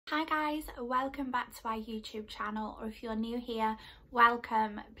Hi guys, welcome back to our YouTube channel, or if you're new here,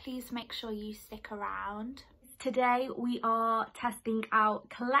 welcome. Please make sure you stick around. Today we are testing out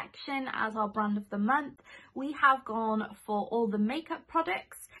Collection as our brand of the month. We have gone for all the makeup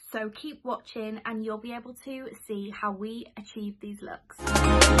products, so keep watching and you'll be able to see how we achieve these looks.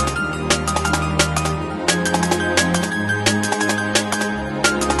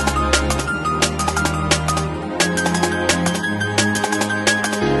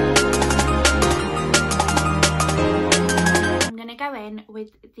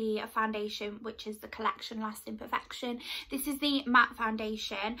 With the foundation, which is the Collection Lasting Perfection. This is the matte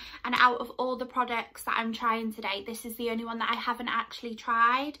foundation, and out of all the products that I'm trying today, this is the only one that I haven't actually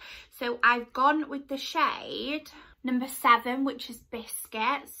tried. So I've gone with the shade number 7, which is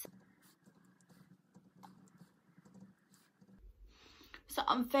Biscuits. So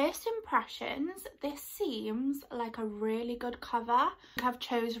on first impressions, this seems like a really good cover. I've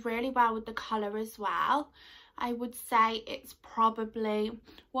chose really well with the colour as well. I would say it's probably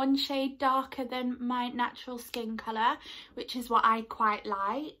one shade darker than my natural skin colour, which is what I quite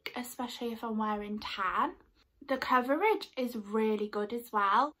like, especially if I'm wearing tan. The coverage is really good as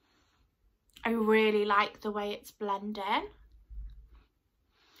well. I really like the way it's blending.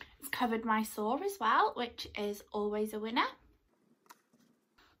 It's covered my sore as well, which is always a winner.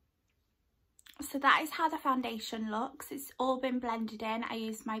 So that is how the foundation looks. It's all been blended in. I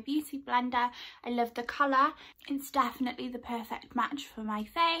used my beauty blender. I love the colour. It's definitely the perfect match for my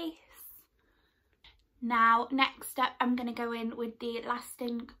face. Now, next up, I'm going to go in with the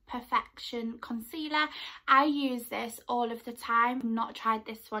Lasting Perfection concealer. I use this all of the time. I've not tried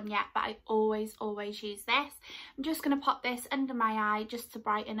this one yet, but I always use this. I'm just going to pop this under my eye just to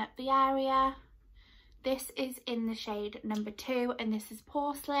brighten up the area. This is in the shade number 2, and this is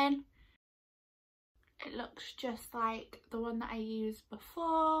Porcelain. It looks just like the one that I used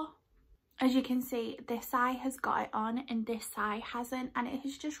before. As you can see, this eye has got it on and this eye hasn't, and it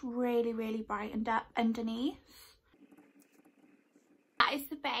has just really brightened up underneath. That is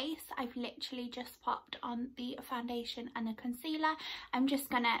the base. I've literally just popped on the foundation and the concealer. I'm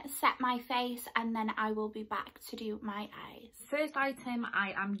just gonna set my face and then I will be back to do my eyes. First item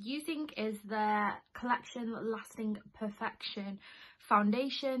I am using is the Collection Lasting Perfection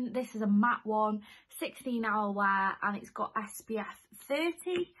foundation. This is a matte one, 16-hour wear, and it's got SPF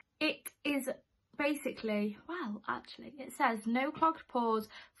 30. It is basically, well, actually, it says no clogged pores,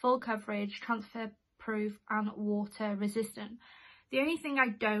 full coverage, transfer proof and water resistant. The only thing I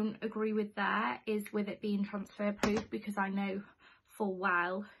don't agree with there is with it being transfer proof, because I know full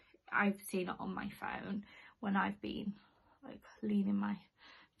well, I've seen it on my phone when I've been like leaning my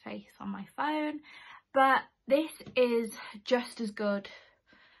face on my phone. But this is just as good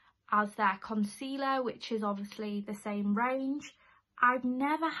as their concealer, which is obviously the same range. I've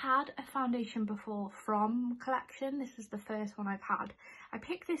never had a foundation before from Collection. This is the first one I've had. I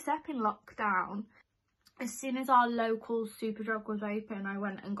picked this up in lockdown. As soon as our local Superdrug was open, I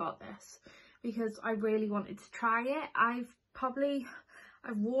went and got this because I really wanted to try it. I've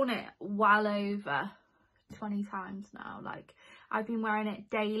worn it well over 20 times now. Like, I've been wearing it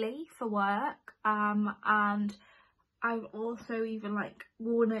daily for work, and I've also even like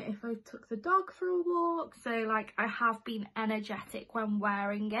worn it if I took the dog for a walk. So like, I have been energetic when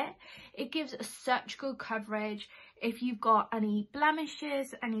wearing it. It gives such good coverage. If you've got any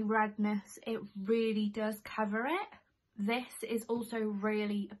blemishes, any redness, it really does cover it. This is also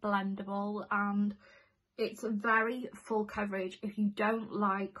really blendable and it's very full coverage. If you don't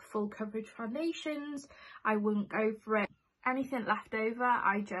like full coverage foundations, I wouldn't go for it. Anything left over,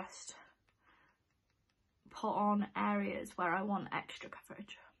 I just put on areas where I want extra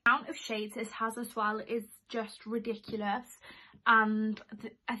coverage. The amount of shades this has as well is just ridiculous, and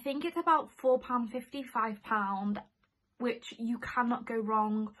I think it's about £4.50, £5, which you cannot go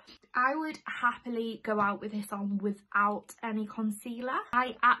wrong. I would happily go out with this on without any concealer.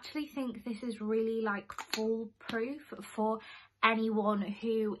 I actually think this is really like foolproof for anyone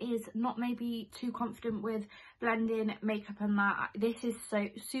who is not maybe too confident with blending makeup and that. This is so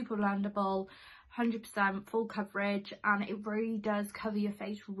super blendable, 100% full coverage, and it really does cover your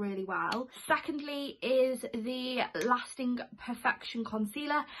face really well. Secondly is the Lasting Perfection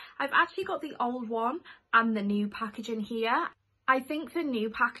concealer. I've actually got the old one and the new packaging here. I think the new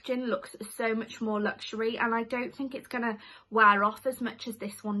packaging looks so much more luxury, and I don't think it's gonna wear off as much as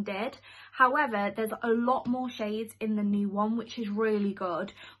this one did. However, there's a lot more shades in the new one, which is really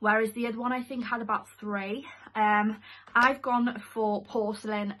good, whereas the other one I think had about 3. I've gone for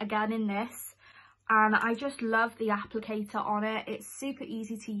Porcelain again in this, and I just love the applicator on it. It's super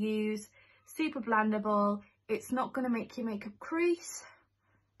easy to use, super blendable. It's not going to make your makeup crease.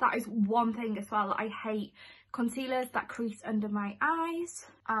 That is one thing as well. I hate concealers that crease under my eyes.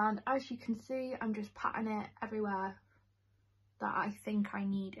 And as you can see, I'm just patting it everywhere that I think I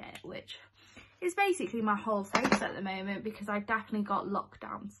need it, which is basically my whole face at the moment because I've definitely got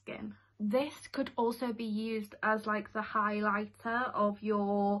lockdown skin. This could also be used as like the highlighter of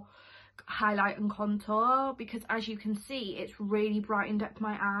your highlight and contour, because as you can see, it's really brightened up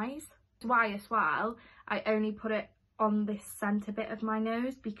my eyes. That's why as well, I only put it on this centre bit of my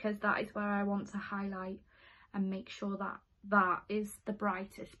nose, because that is where I want to highlight and make sure that that is the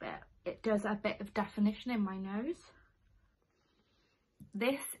brightest bit. It does a bit of definition in my nose.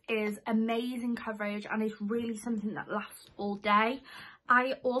 This is amazing coverage and is really something that lasts all day.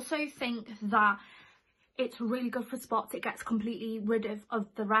 I also think that it's really good for spots. It gets completely rid of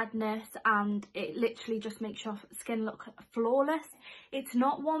the redness, and it literally just makes your skin look flawless. It's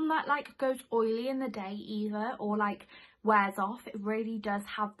not one that like goes oily in the day either, or like wears off. It really does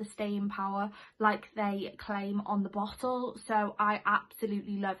have the staying power like they claim on the bottle, so I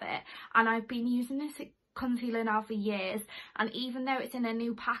absolutely love it. And I've been using this concealer now for years, and even though it's in a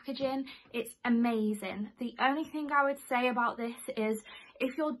new packaging, it's amazing. The only thing I would say about this is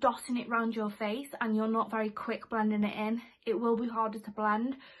if you're dotting it around your face and you're not very quick blending it in, it will be harder to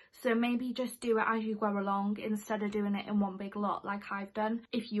blend. So maybe just do it as you go along instead of doing it in one big lot like I've done,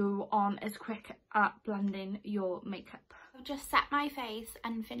 if you aren't as quick at blending your makeup. I've just set my face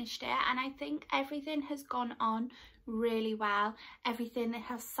and finished it, and I think everything has gone on really well. Everything that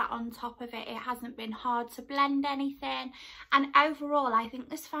has sat on top of it, it hasn't been hard to blend anything, and overall I think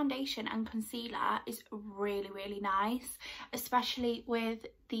this foundation and concealer is really nice, especially with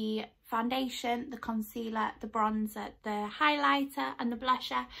the foundation, the concealer, the bronzer, the highlighter and the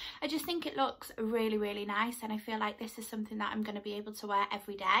blusher. I just think it looks really nice, and I feel like this is something that I'm going to be able to wear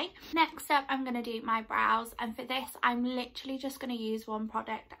every day. Next up, I'm going to do my brows, and for this I'm literally just going to use one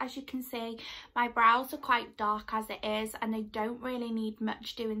product. As you can see, my brows are quite dark as it is, and they don't really need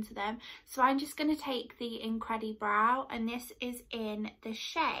much doing to them, so I'm just going to take the Incredi Brow, and this is in the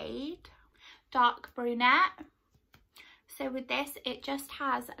shade Dark Brunette. So with this, it just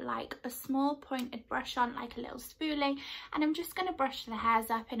has like a small pointed brush on, like a little spoolie, and I'm just going to brush the hairs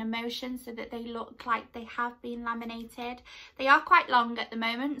up in a motion so that they look like they have been laminated. They are quite long at the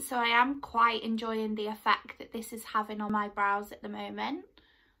moment, so I am quite enjoying the effect that this is having on my brows at the moment.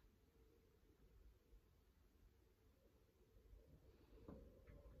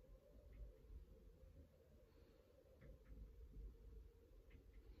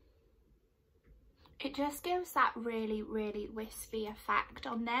 It just gives that really wispy effect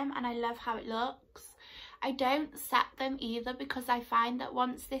on them, and I love how it looks. I don't set them either because I find that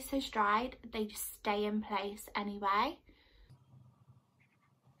once this has dried, they just stay in place anyway.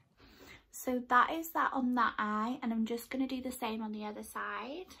 So that is that on that eye, and I'm just going to do the same on the other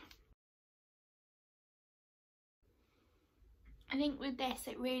side. I think with this,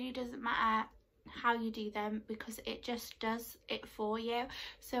 it really doesn't matter how you do them because it just does it for you.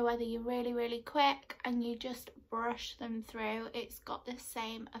 So whether you're really quick and you just brush them through, it's got the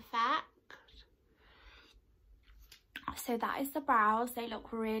same effect. So that is the brows. They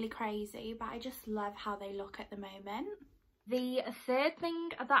look really crazy, but I just love how they look at the moment. The third thing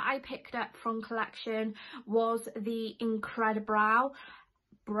that I picked up from collection was the Incredi Brow.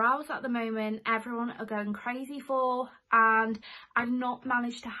 Brows at the moment everyone are going crazy for, and I've not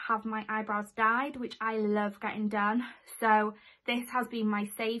managed to have my eyebrows dyed, which I love getting done, so this has been my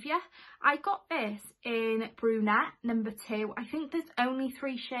saviour. I got this in Brunette number 2. I think there's only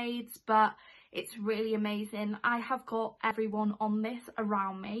 3 shades, but it's really amazing. I have got everyone on this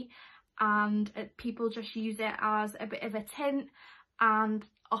around me, and people just use it as a bit of a tint and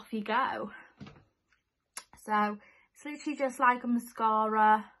off you go. So it's literally just like a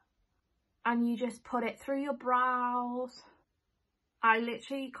mascara, and you just put it through your brows. I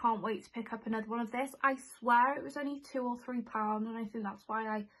literally can't wait to pick up another one of this. I swear it was only £2 or £3, and I think that's why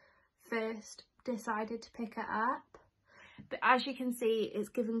I first decided to pick it up. But as you can see, it's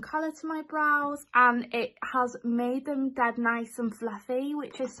given colour to my brows, and it has made them dead nice and fluffy,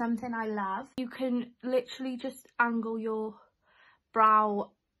 which is something I love. You can literally just angle your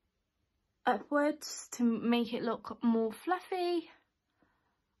brow upwards to make it look more fluffy,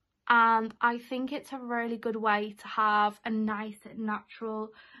 and I think it's a really good way to have a nice natural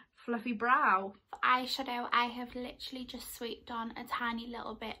fluffy brow. For eyeshadow, I have literally just sweeped on a tiny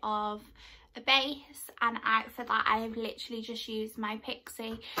little bit of a base, and for that I have literally just used my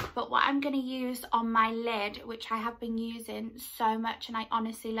Pixie. But what I'm going to use on my lid, which I have been using so much and I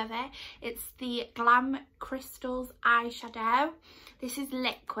honestly love it, it's the Glam Crystals eyeshadow. This is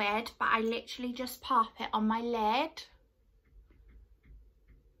liquid, but I literally just pop it on my lid.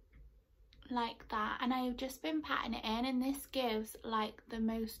 like that, and I've just been patting it in, and this gives like the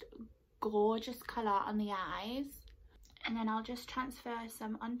most gorgeous colour on the eyes. And then I'll just transfer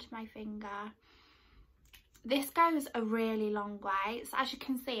some onto my finger. This goes a really long way, so as you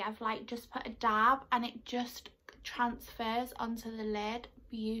can see I've like just put a dab and it just transfers onto the lid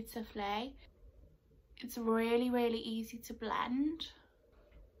beautifully. It's really easy to blend.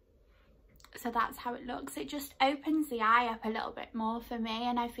 So that's how it looks. It just opens the eye up a little bit more for me,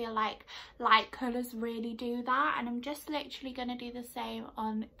 and I feel like light colours really do that. And I'm just literally going to do the same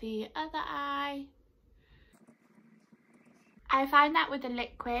on the other eye. I find that with the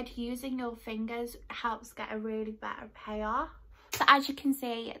liquid, using your fingers helps get a really better payoff. So as you can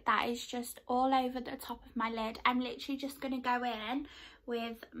see, that is just all over the top of my lid. I'm literally just going to go in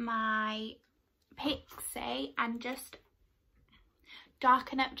with my Pixie and just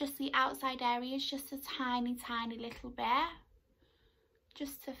darken up just the outside areas just a tiny little bit,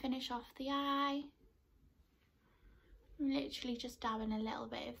 just to finish off the eye. I'm literally just dabbing a little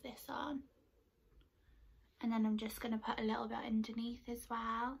bit of this on, and then I'm just going to put a little bit underneath as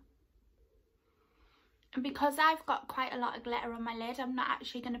well. And because I've got quite a lot of glitter on my lid, I'm not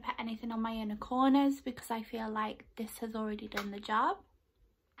actually going to put anything on my inner corners because I feel like this has already done the job.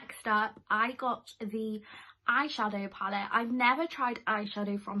 Next up, I got the eyeshadow palette. I've never tried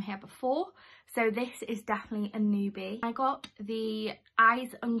eyeshadow from here before, so this is definitely a newbie. I got the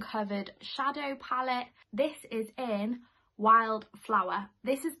Eyes Uncovered shadow palette. This is in Wildflower.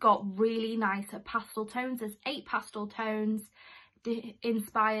 This has got really nice pastel tones. There's 8 pastel tones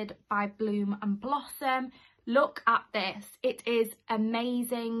inspired by Bloom and Blossom. Look at this, it is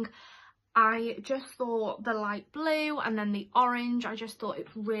amazing. I just thought the light blue and then the orange, I just thought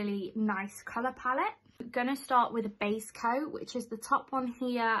it's really nice colour palette. I'm gonna start with a base coat, which is the top one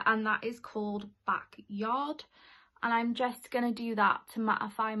here, and that is called Backyard. And I'm just gonna do that to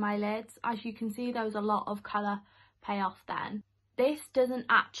mattify my lids. As you can see, there was a lot of colour payoff then. This doesn't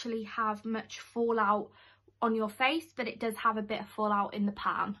actually have much fallout on your face, but it does have a bit of fallout in the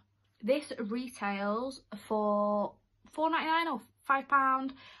pan. This retails for £4.99 or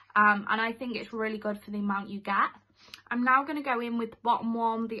 £5, and I think it's really good for the amount you get. I'm now going to go in with the bottom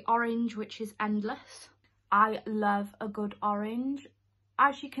one, the orange, which is Endless. I love a good orange.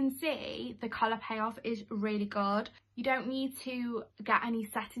 As you can see, the colour payoff is really good. You don't need to get any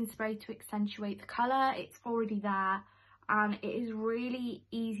setting spray to accentuate the colour, it's already there, and it is really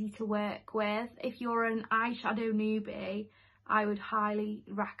easy to work with. If you're an eyeshadow newbie, I would highly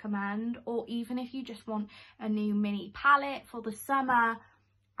recommend, or even if you just want a new mini palette for the summer,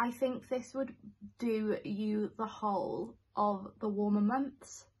 I think this would do you the whole of the warmer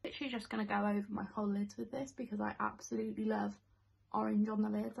months. Literally just going to go over my whole lids with this because I absolutely love orange on the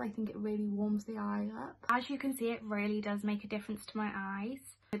lids. I think it really warms the eye up. As you can see, it really does make a difference to my eyes.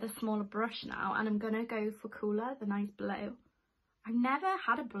 With a smaller brush now, and I'm going to go for Cooler, the nice blue. I've never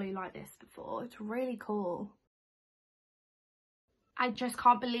had a blue like this before. It's really cool. I just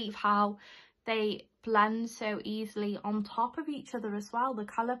can't believe how they blend so easily on top of each other as well. The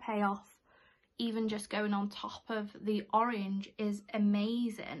colour payoff, even just going on top of the orange, is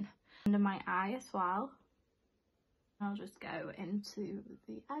amazing. Under my eye as well. I'll just go into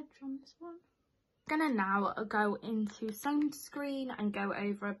the edge on this one. I'm gonna now go into sunscreen and go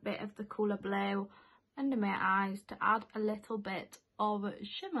over a bit of the Cooler blue under my eyes to add a little bit of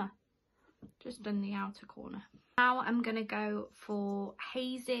shimmer just in the outer corner. Now I'm gonna go for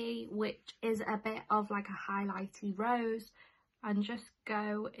Hazy, which is a bit of like a highlighty rose, and just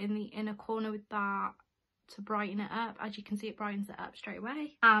go in the inner corner with that to brighten it up. As you can see, it brightens it up straight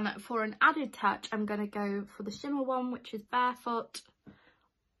away. And for an added touch, I'm gonna go for the shimmer one, which is Barefoot,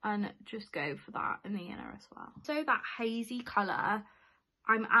 and just go for that in the inner as well. So that hazy colour,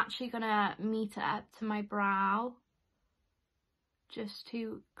 I'm actually gonna meet it up to my brow just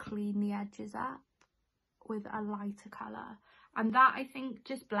to clean the edges up with a lighter colour, and that I think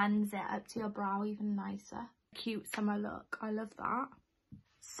just blends it up to your brow even nicer. Cute summer look, I love that.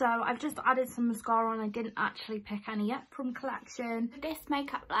 So I've just added some mascara on. I didn't actually pick any up from collection. This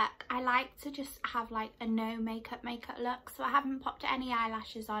makeup look, I like to just have like a no makeup look, so I haven't popped any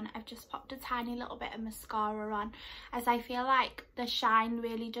eyelashes on. I've just popped a tiny little bit of mascara on, as I feel like the shine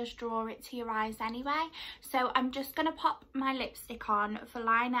really does draw it to your eyes anyway. So I'm just going to pop my lipstick on. For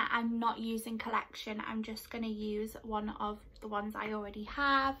liner, I'm not using collection, I'm just going to use one of the ones I already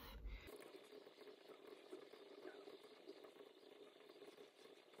have.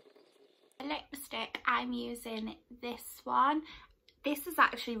 Lipstick, I'm using this one. This is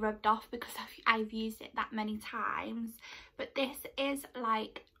actually rubbed off because I've used it that many times, but this is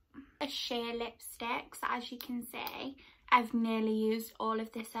like a sheer lipstick, so as you can see, I've nearly used all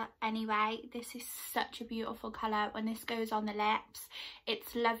of this up anyway. This is such a beautiful colour. When this goes on the lips,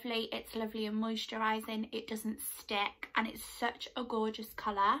 it's lovely and moisturising. It doesn't stick, and it's such a gorgeous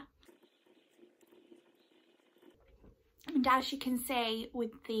colour. And as you can see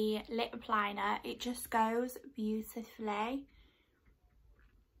with the lip liner, it just goes beautifully.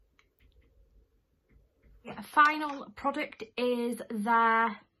 Yeah, final product is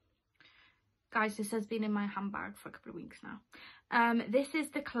the... Guys, this has been in my handbag for a couple of weeks now. This is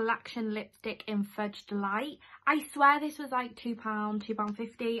the Collection lipstick in Fudge Delight. I swear this was like £2,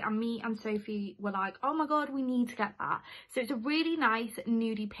 £2.50, and me and Sophie were like, oh my god, we need to get that. So it's a really nice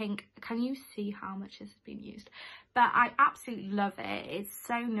nudie pink. Can you see how much this has been used? But I absolutely love it. It's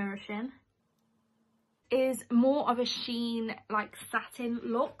so nourishing. Is more of a sheen, like satin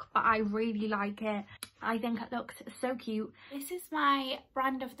look, but I really like it. I think it looks so cute. This is my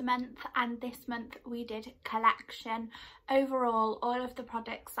brand of the month, and this month we did Collection. Overall, all of the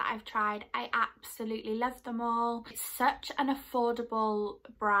products that I've tried, I absolutely love them all. It's such an affordable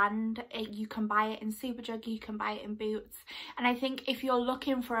brand. You can buy it in Superdrug, you can buy it in Boots, and I think if you're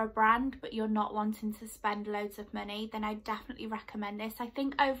looking for a brand but you're not wanting to spend loads of money, then I definitely recommend this. I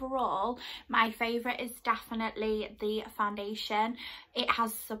think overall my favourite is definitely the foundation. It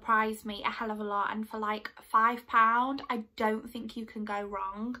has surprised me a hell of a lot, and for like £5 I don't think you can go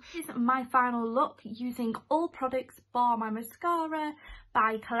wrong. This is my final look using all products bar my mascara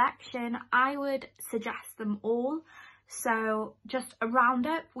by Collection. I would suggest them all. So just a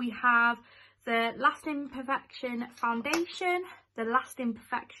roundup, we have the Lasting Perfection foundation, the Lasting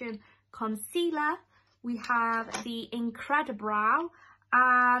Perfection concealer, we have the Incredibrow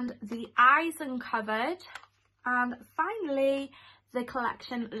and the Eyes Uncovered, and finally the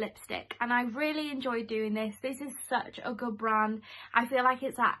Collection lipstick. And I really enjoyed doing this. This is such a good brand. I feel like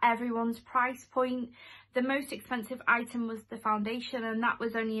it's at everyone's price point. The most expensive item was the foundation, and that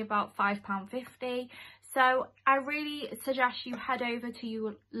was only about £5.50. So I really suggest you head over to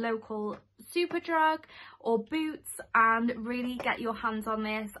your local Superdrug or Boots and really get your hands on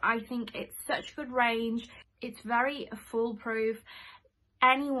this. I think it's such a good range. It's very foolproof.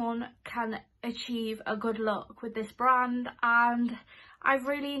 Anyone can achieve a good look with this brand, and I've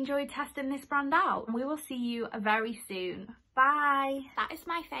really enjoyed testing this brand out. We will see you very soon. Bye. That is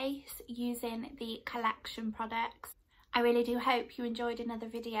my face using the Collection products. I really do hope you enjoyed another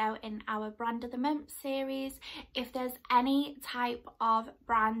video in our Brand of the Month series. If there's any type of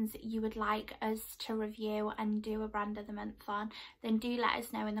brands you would like us to review and do a Brand of the Month on, then do let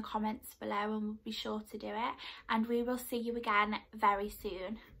us know in the comments below, and we'll be sure to do it. And we will see you again very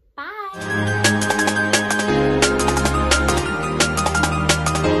soon. Bye.